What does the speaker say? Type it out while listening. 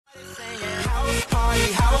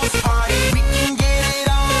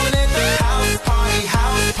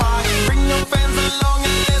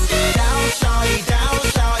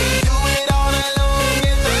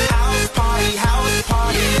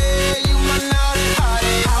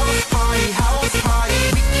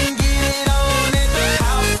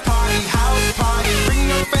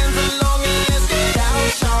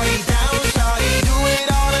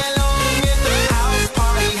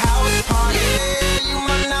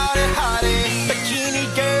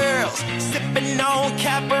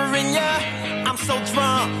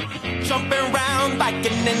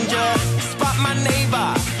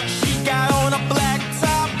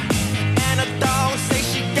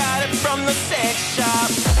sex shop.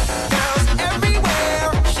 Girls everywhere,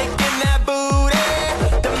 shaking that booty.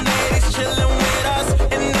 Them ladies chilling with us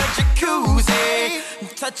in the jacuzzi,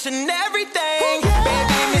 touching everything.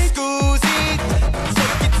 Baby, Miss Scoozy,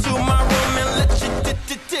 take you to my room and let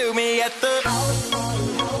you do me at the.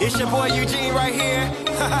 It's your boy Eugene right here.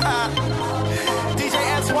 DJ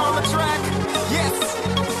Antoine on the track. Yes.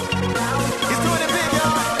 He's doing it big,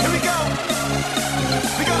 y'all. Here we go.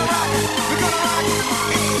 We gonna rock. We gonna rock.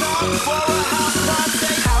 It's not fun.